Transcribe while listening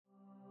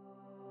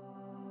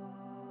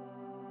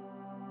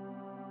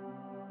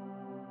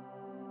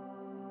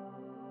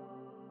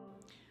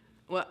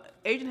Well,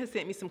 Adrian has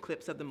sent me some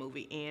clips of the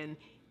movie, and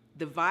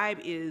the vibe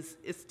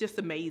it's just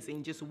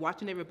amazing. Just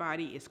watching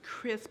everybody, it's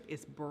crisp,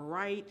 it's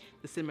bright,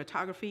 the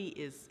cinematography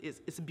is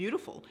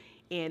beautiful,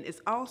 and it's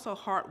also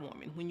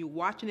heartwarming. When you're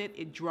watching it,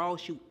 it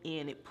draws you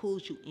in, it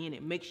pulls you in,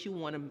 it makes you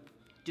want to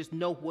just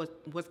know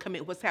what's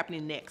coming, what's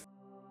happening next.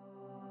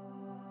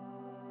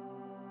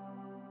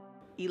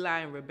 Eli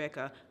and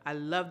Rebecca, I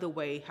love the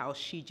way how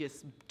she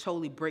just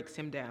totally breaks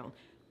him down.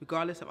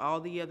 Regardless of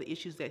all the other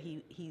issues that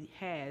he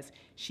has,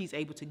 she's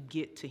able to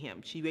get to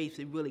him. She's able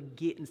to really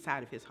get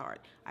inside of his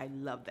heart. I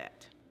love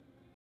that.